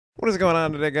What is going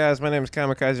on today, guys? My name is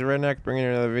Kamikaze Redneck, bringing you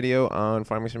another video on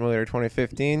Farming Simulator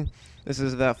 2015. This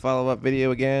is that follow-up video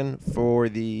again for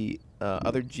the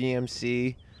other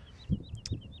GMC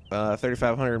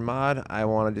 3500 mod. I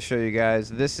wanted to show you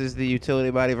guys, this is the utility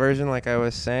body version, like I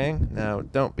was saying. Now,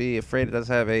 don't be afraid, it does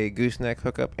have a gooseneck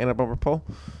hookup and a bumper pull,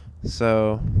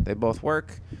 so they both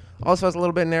work. Also has a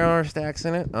little bit narrower stacks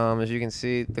in it. As you can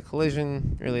see, the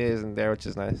collision really isn't there, which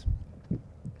is nice.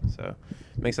 So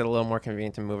makes it a little more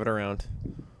convenient to move it around.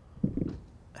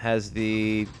 Has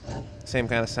the same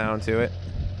kind of sound to it,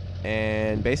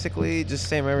 and basically just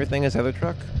same everything as other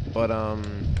truck, but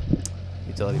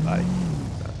utility body.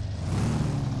 So.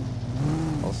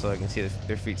 Also, I can see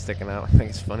their feet sticking out. I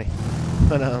think it's funny.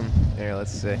 But here,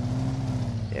 let's see.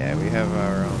 Yeah, we have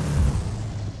our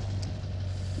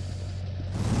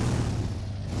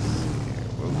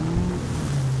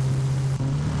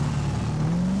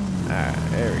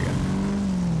Alright, there we go.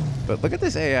 But look at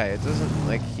this AI. It doesn't,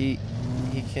 like, he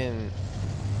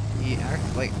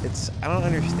acts like it's, I don't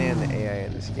understand the AI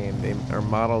in this game. They are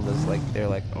modeled as like they're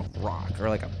like a rock or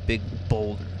like a big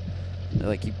boulder. They're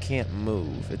like, you can't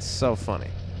move. It's so funny.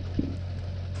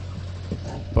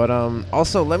 But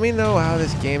also let me know how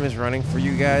this game is running for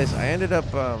you guys. I ended up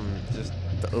just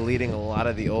deleting a lot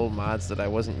of the old mods that I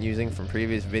wasn't using from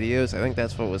previous videos. I think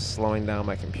that's what was slowing down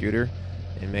my computer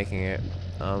and making it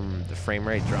the frame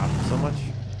rate drop so much.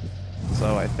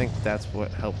 So I think that's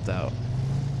what helped out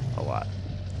a lot.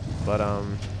 But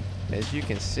as you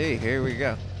can see, here we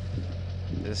go.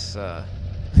 This shoot.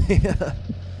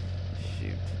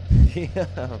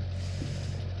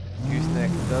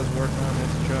 Gooseneck does work on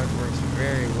this truck, works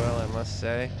very well, I must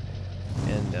say.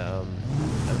 And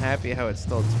I'm happy how it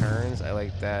still turns. I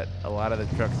like that a lot of the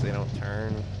trucks, they don't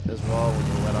turn as well when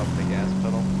you let off the gas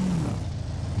pedal.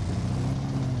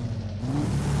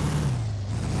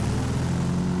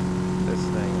 This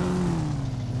thing,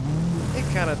 it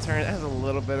kind of turns, it has a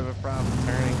little bit of a problem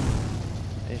turning,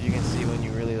 as you can see when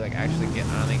you really like actually get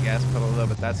on the gas pedal though,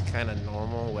 but that's kind of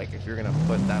normal. Like if you're gonna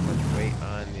put that much weight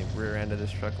on the rear end of this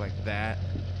truck like that,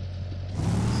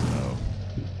 so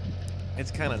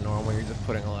it's kind of normal. You're just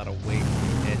putting a lot of weight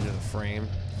on the edge of the frame,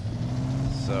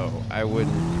 so I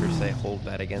wouldn't per se hold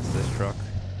that against this truck.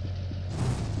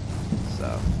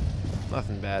 So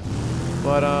nothing bad,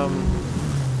 but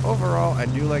overall, I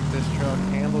do like this truck.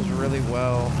 Handles really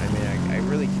well. I mean, I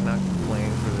really cannot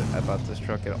complain about this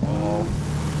truck at all.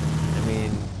 I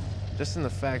mean, just in the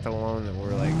fact alone that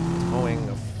we're like towing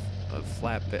a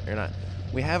flatbed or not.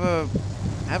 We have a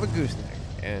gooseneck,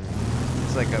 and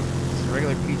it's like a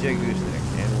regular PJ gooseneck,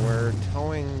 and we're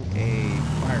towing a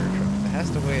fire truck that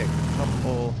has to weigh a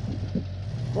couple,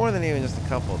 more than even just a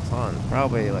couple tons,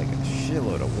 probably like a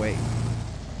shitload of weight,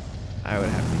 I would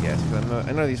have to guess, because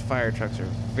I know these fire trucks are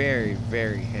very,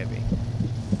 very heavy.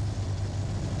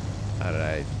 How did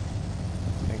I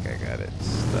think I got it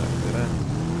stuck, did I?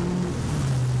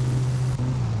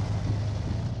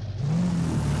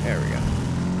 There we go.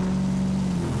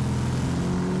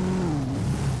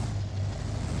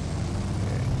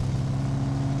 Okay.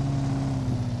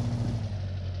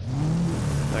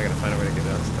 Now I gotta find a way to get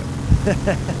unstuck.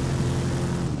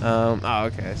 Oh,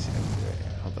 okay, I see.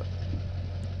 Hold up.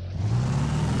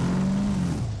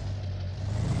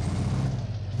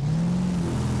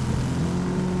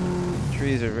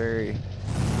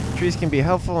 Trees can be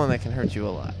helpful and they can hurt you a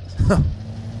lot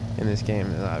in this game,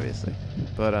 obviously.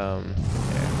 But yeah,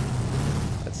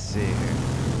 let's see here.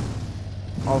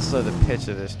 Also, the pitch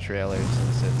of this trailer,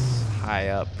 since it's high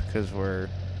up, because we're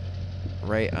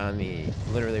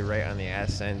literally right on the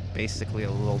ascent, basically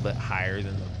a little bit higher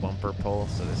than the bumper pull.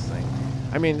 So this thing,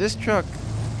 I mean, this truck,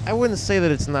 I wouldn't say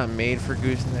that it's not made for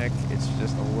gooseneck. It's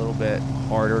just a little bit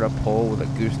harder to pull with a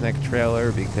gooseneck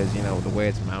trailer because, you know, the way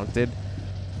it's mounted.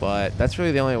 But that's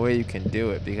really the only way you can do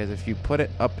it, because if you put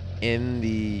it up in the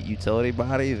utility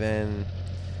body, then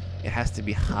it has to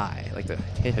be high. Like the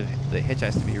hitch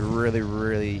has to be really,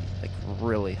 really, like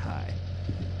really high.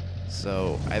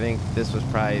 So I think this was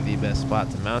probably the best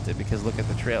spot to mount it, because look at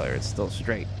the trailer, it's still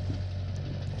straight.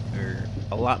 Or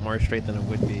a lot more straight than it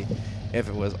would be if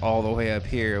it was all the way up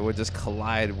here. It would just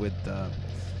collide with the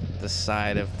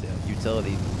side of the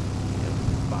utility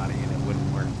body, and it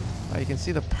wouldn't work. Oh, you can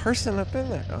see the person up in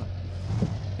there. Oh,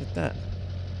 get that.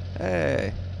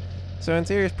 Hey. So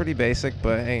interior is pretty basic,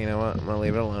 but hey, you know what? I'm gonna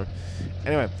leave it alone.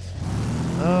 Anyway,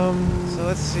 so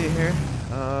let's see here.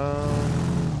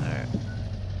 Alright.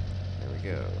 Here we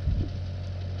go.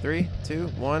 3, 2,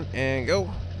 1, and go.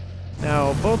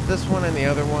 Now, both this one and the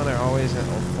other one are always in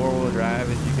four-wheel drive,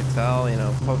 as you can tell. You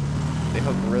know, they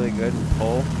hook really good and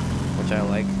pull, which I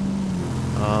like.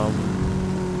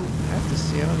 have to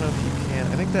see. I don't know if you can.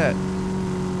 I think that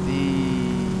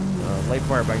the light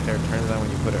bar back there turns on when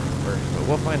you put it in reverse, but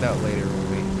we'll find out later when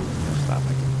we stop.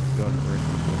 I can go in reverse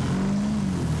real quick.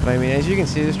 But I mean, as you can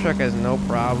see, this truck has no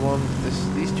problem.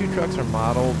 These two trucks are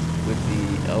modeled with the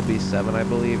LB7, I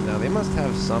believe. Now, they must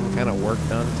have some kind of work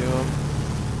done to them,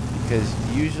 because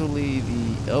usually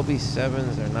the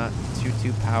LB7s are not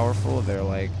too powerful. They're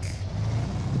like,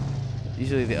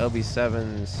 usually the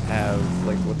LB7s have,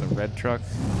 like what the red Duramax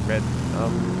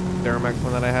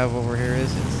one that I have over here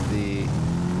is. It's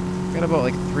got about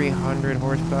like 300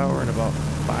 horsepower and about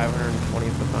 520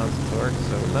 foot-pounds of torque.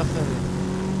 So nothing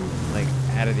like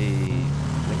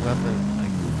nothing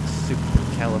like super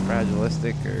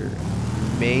califragilistic or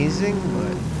amazing,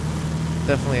 but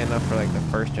definitely enough for like the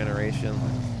first generation.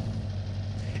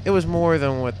 It was more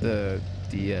than what the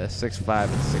 6.5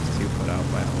 and 6.2 put out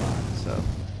by a lot. So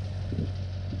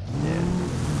yeah,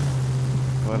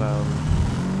 but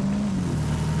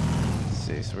let's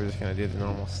see. So we're just gonna do the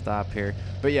normal stop here.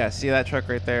 But yeah, see that truck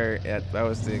right there? That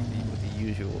was the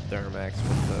usual Duramax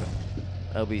with the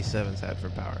LB7s had for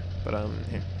power. But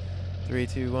here, 3,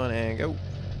 2, 1, and go.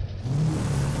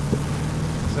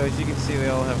 So as you can see, they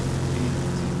all have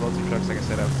both the trucks, like I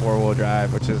said, have 4-wheel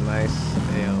drive, which is nice.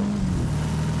 They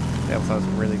also have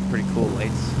some really pretty cool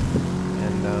lights.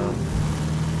 And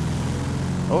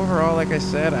overall, like I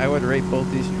said, I would rate both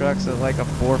these trucks as like a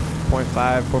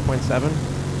 4.5, 4.7.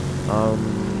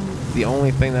 The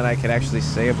only thing that I could actually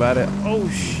say about it, oh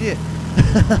shit,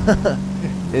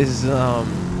 is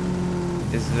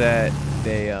that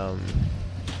they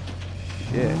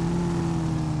shit.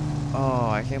 Oh,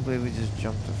 I can't believe we just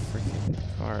jumped a freaking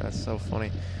car. That's so funny.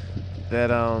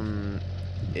 That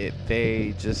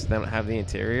they just don't have the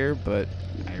interior, but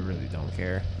I really don't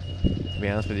care. To be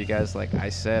honest with you guys, like I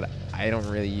said, I don't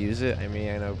really use it. I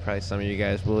mean, I know probably some of you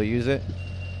guys will use it,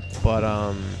 but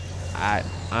I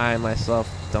myself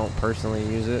don't personally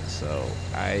use it, so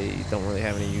I don't really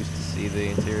have any use to see the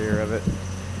interior of it.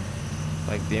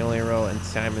 Like the only real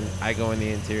time I go in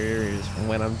the interior is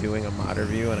when I'm doing a mod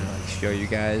review and I like show you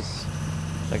guys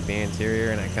like the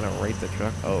interior and I kind of rate the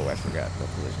truck. Oh, I forgot. No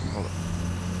collision. Hold on.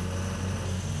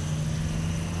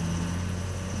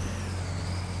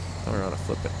 I don't want to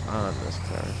flip it on this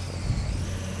car. So.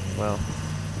 Well.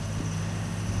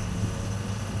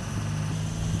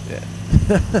 Yeah.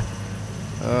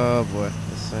 Oh boy,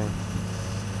 this thing.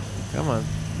 Come on,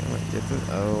 get to.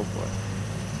 Oh boy.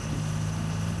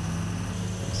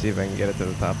 Let's see if I can get it to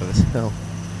the top of this hill,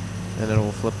 and it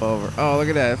will flip over. Oh, look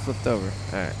at that! It flipped over.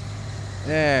 All right,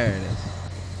 there it is.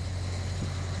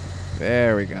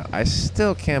 There we go. I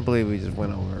still can't believe we just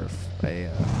went over a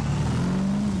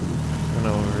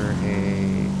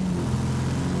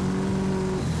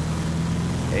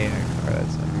AI car.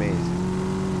 That's amazing.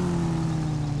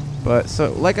 But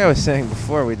so, like I was saying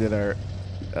before, we did our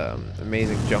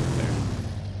amazing jump there.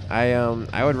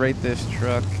 I would rate this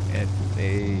truck at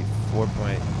a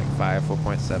 4.5,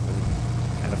 4.7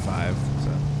 out of 5.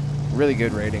 So really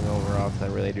good rating overall, because I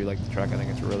really do like the truck. I think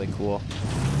it's really cool,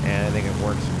 and I think it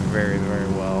works very, very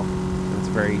well. It's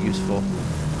very useful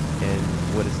in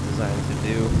what it's designed to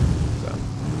do. So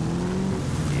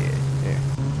yeah.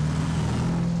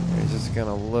 We're just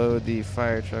gonna load the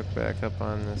fire truck back up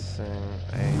on this thing.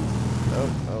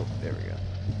 Oh, there we go.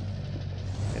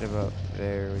 Right about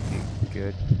there would be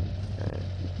good.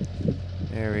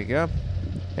 There we go.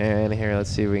 And here, let's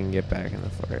see if we can get back in the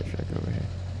fire truck over here.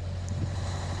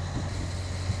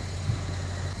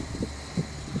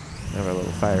 Have our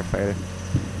little firefighter.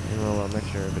 And we'll make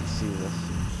sure everybody sees us.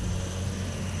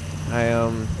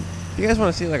 If you guys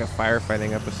want to see like a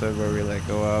firefighting episode where we like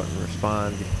go out and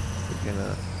respond,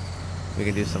 we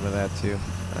can do some of that too.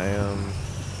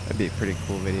 That'd be a pretty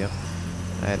cool video.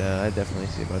 I'd definitely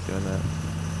see about doing that.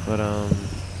 But yeah.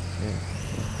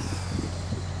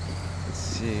 Let's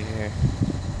see here.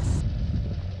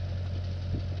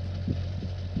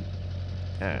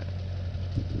 Alright.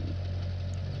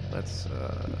 Let's do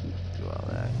all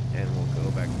that, and we'll go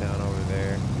back down over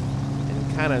there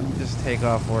and kind of just take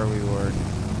off where we were.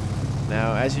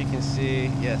 Now, as you can see,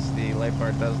 yes, the light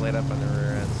bar does light up on the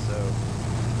rear end, so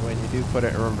when you do put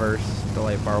it in reverse, the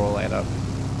light bar will light up.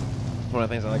 One of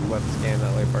the things I like about this game,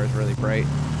 that light bar is really bright,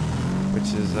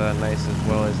 which is nice, as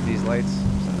well as these lights.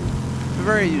 So it's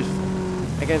very useful.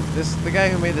 Again, the guy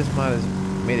who made this mod has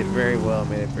made it very well,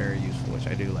 made it very useful, which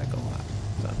I do like a lot.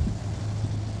 So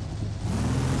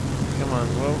come on,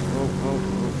 whoa.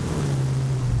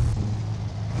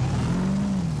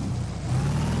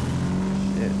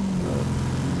 Shit.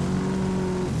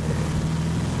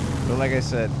 But like I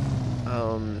said,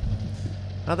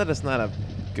 not that it's not a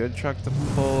good truck to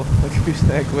pull a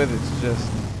gooseneck with, it's just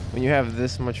when you have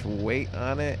this much weight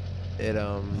on it, it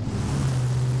can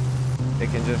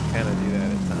just kind of do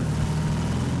that at times.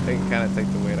 It can kind of take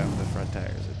the weight off the front tires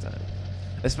at times.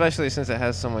 Especially since it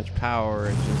has so much power,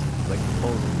 it just like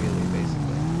pulls a wheelie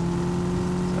basically.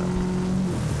 So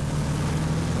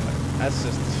that's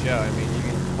just to show. I mean, you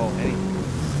can pull anything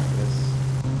with this.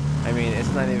 I mean,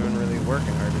 it's not even really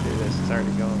working hard to do this. It's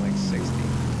already going like 60.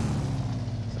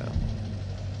 So,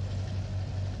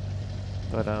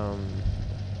 but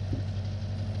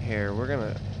here we're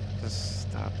gonna just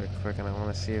stop it quick, and I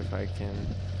want to see if I can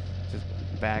just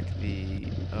back the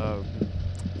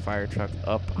fire truck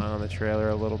up on the trailer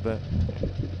a little bit.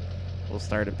 We'll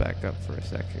start it back up for a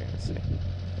sec here and see.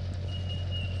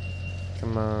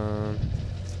 Come on.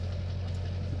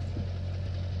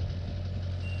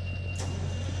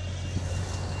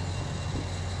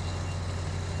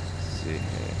 Let's see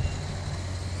here.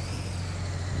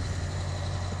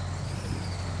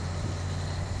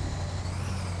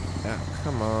 Oh,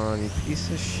 come on, you piece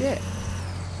of shit.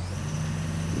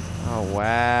 Oh,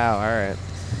 wow. All right.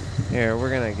 Here, we're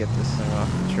going to get this thing off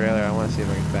the trailer. I want to see if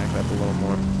I can back it up a little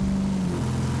more.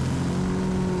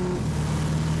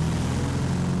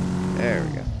 There we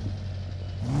go.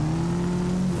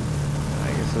 I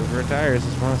guess those rear tires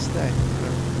just want to stay.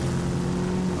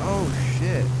 Oh,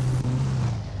 shit.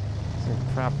 This thing's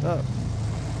propped up.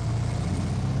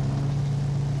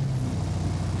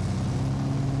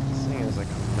 This thing is like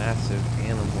a massive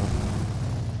animal.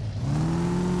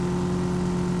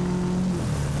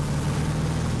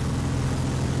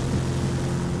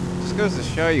 Goes to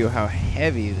show you how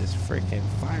heavy this freaking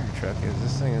fire truck is.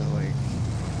 This thing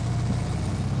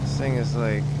is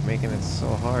like making it so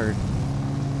hard.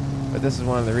 But this is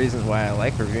one of the reasons why I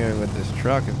like reviewing with this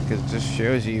truck, is because it just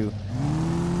shows you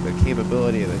the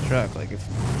capability of the truck. Like if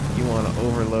you want to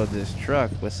overload this truck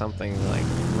with something like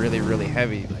really, really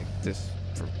heavy, like this,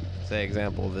 for say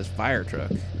example, this fire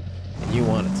truck, and you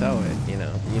want to tow it,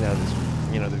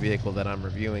 the vehicle that I'm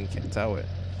reviewing can tow it.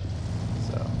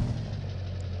 So.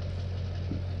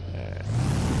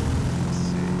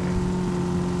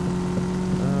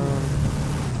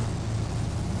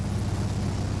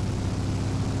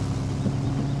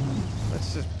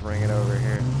 Just bring it over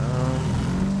here.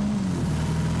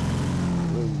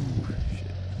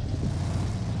 Shit.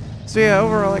 So yeah,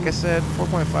 overall, like I said,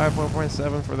 4.5,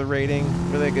 4.7 for the rating.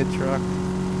 Really a good truck.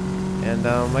 And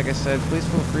like I said, please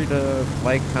feel free to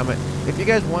like, comment. If you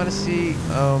guys want to see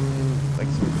like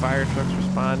some fire trucks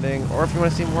responding, or if you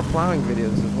want to see more plowing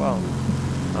videos as well,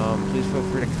 please feel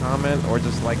free to comment or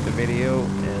just like the video,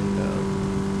 and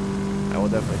I will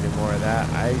definitely do more of that.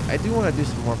 I do want to do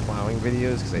some more plowing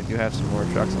videos because I do have some more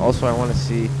trucks. Also, I want to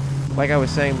see, like I was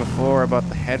saying before, about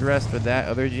the headrest with that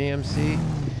other GMC,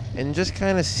 and just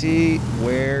kind of see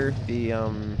where the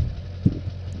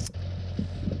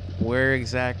where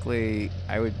exactly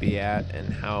I would be at,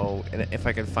 and how, and if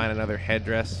I could find another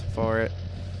headrest for it.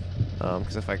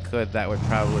 Because if I could, that would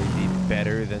probably be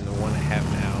better than the one I have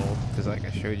now. Because like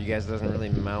I showed you guys, it doesn't really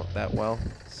mount that well.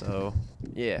 So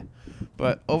yeah.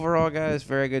 But overall, guys,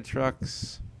 very good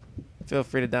trucks. Feel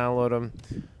free to download them.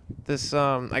 This,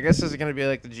 I guess this is going to be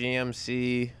like the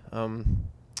GMC, kind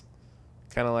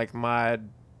of like mod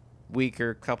week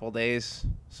or couple days.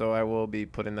 So I will be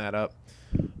putting that up.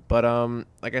 But,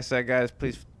 like I said, guys,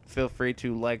 please feel free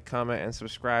to like, comment, and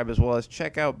subscribe, as well as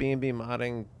check out BNB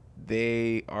Modding.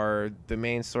 They are the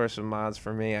main source of mods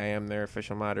for me. I am their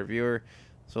official mod reviewer.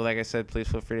 So like I said, please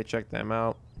feel free to check them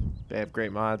out. They have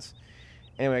great mods.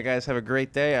 Anyway, guys, have a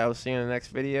great day. I will see you in the next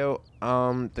video.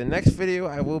 The next video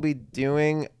I will be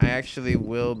doing, I actually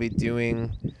will be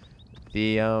doing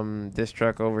the this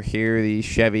truck over here, the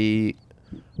Chevy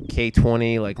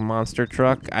K20 like monster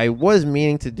truck. I was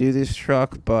meaning to do this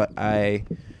truck, but I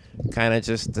kind of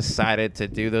just decided to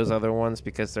do those other ones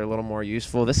because they're a little more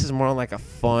useful. This is more like a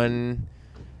fun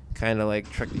kind of like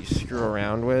truck that you screw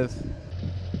around with.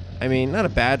 I mean, not a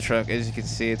bad truck. As you can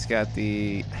see, it's got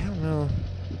the, I don't know,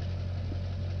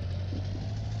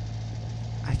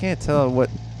 I can't tell what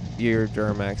year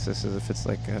Duramax this is, if it's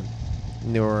like a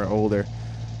newer or older.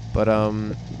 But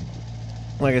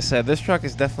like I said, this truck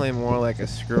is definitely more like a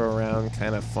screw around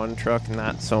kind of fun truck,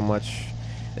 not so much.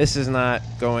 This is not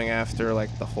going after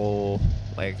like the whole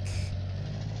like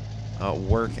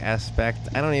work aspect.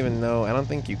 I don't even know. I don't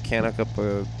think you can hook up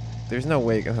a, there's no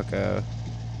way you can hook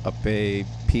up a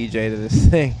PJ to this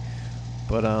thing.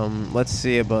 But let's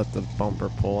see about the bumper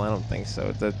pull. I don't think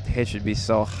so. The hitch would be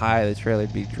so high the trailer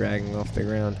would be dragging off the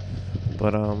ground.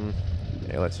 But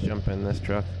yeah, let's jump in this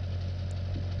truck.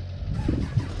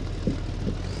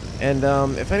 And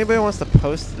if anybody wants to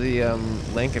post the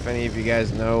link, if any of you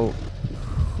guys know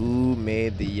who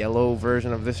made the yellow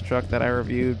version of this truck that I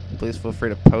reviewed, please feel free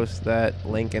to post that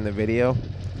link in the video.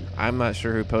 I'm not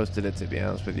sure who posted it, to be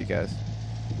honest with you guys.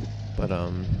 But,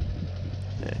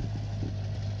 yeah.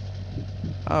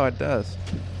 Oh, it does.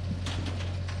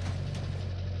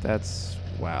 That's,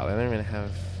 wow, they don't even have,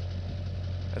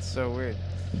 that's so weird.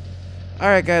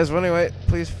 Alright guys, well anyway,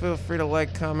 please feel free to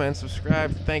like, comment, and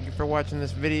subscribe. Thank you for watching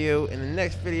this video. In the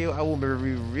next video, I will be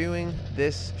reviewing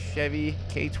this Chevy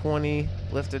K20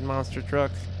 lifted monster truck.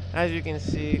 As you can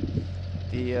see,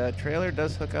 the trailer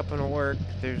does hook up and work.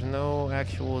 There's no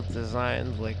actual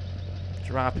designed like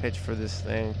drop hitch for this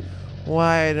thing.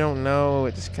 Why, I don't know.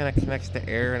 It just kind of connects to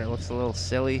air and it looks a little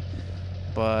silly.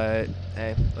 But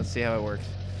hey, let's see how it works.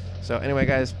 So anyway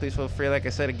guys, please feel free, like I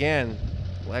said again,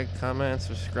 like, comment, and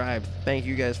subscribe. Thank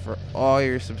you guys for all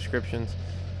your subscriptions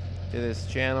to this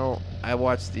channel. I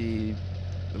watched the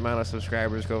amount of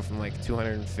subscribers go from like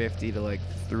 250 to like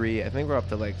 3. I think we're up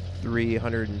to like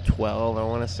 312, I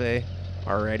want to say,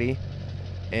 already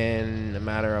in a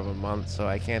matter of a month. So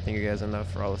I can't thank you guys enough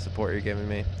for all the support you're giving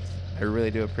me. I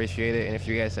really do appreciate it. And if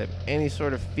you guys have any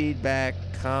sort of feedback,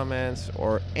 comments,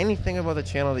 or anything about the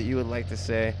channel that you would like to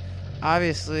say,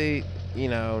 obviously, you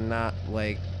know, not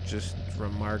like just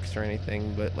remarks or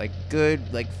anything, but like good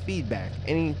like feedback,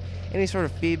 any sort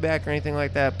of feedback or anything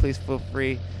like that, please feel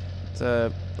free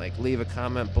to like leave a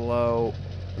comment below.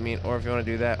 I mean, or if you want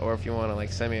to do that, or if you want to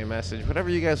like send me a message, whatever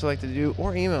you guys would like to do,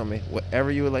 or email me, whatever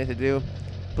you would like to do,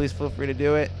 please feel free to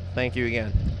do it. Thank you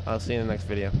again. I'll see you in the next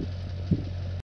video.